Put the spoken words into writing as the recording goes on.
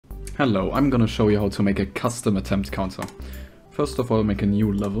Hello, I'm gonna show you how to make a custom attempt counter. First of all, make a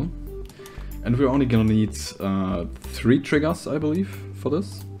new level. And we're only gonna need 3 triggers, I believe, for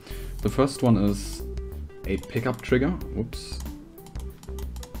this. The first one is a pickup trigger. Whoops.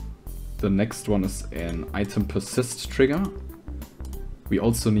 The next one is an item persist trigger. We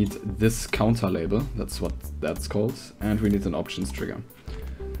also need this counter label, that's what that's called, and we need an options trigger.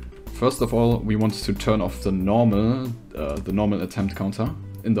 First of all, we want to turn off the normal attempt counter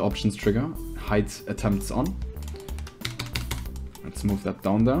in the options trigger, hide attempts on. Let's move that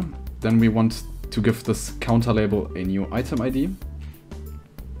down there. Then we want to give this counter label a new item ID.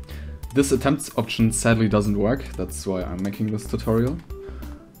 This attempts option sadly doesn't work, that's why I'm making this tutorial.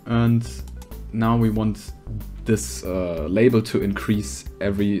 And now we want this label to increase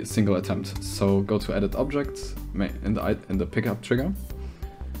every single attempt. So go to edit object in the pickup trigger.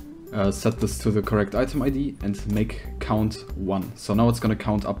 Set this to the correct item ID and make count 1. So now it's gonna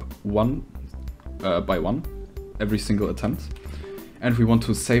count up 1 by 1 every single attempt. And we want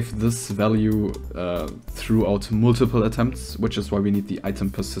to save this value throughout multiple attempts, which is why we need the item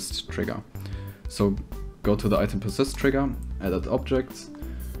persist trigger. So go to the item persist trigger, edit object,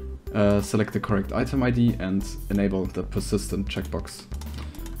 select the correct item ID and enable the persistent checkbox.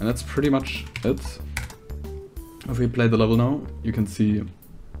 And that's pretty much it. If we play the level now, you can see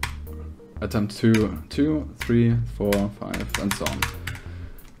attempt 2, 2, 3, 4, 5, and so on.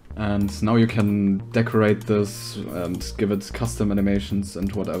 And now you can decorate this and give it custom animations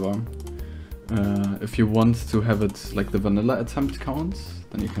and whatever. If you want to have it like the vanilla attempt count,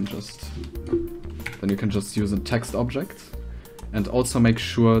 then you can just use a text object. And also make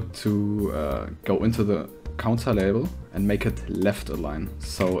sure to go into the counter label and make it left align,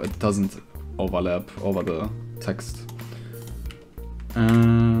 so it doesn't overlap over the text.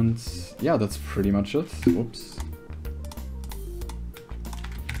 And yeah, that's pretty much it. Oops.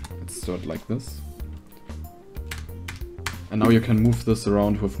 Let's do it like this. And now you can move this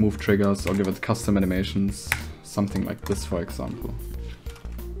around with move triggers or give it custom animations, something like this for example.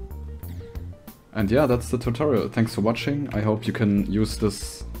 And yeah, that's the tutorial. Thanks for watching. I hope you can use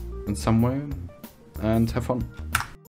this in some way and have fun.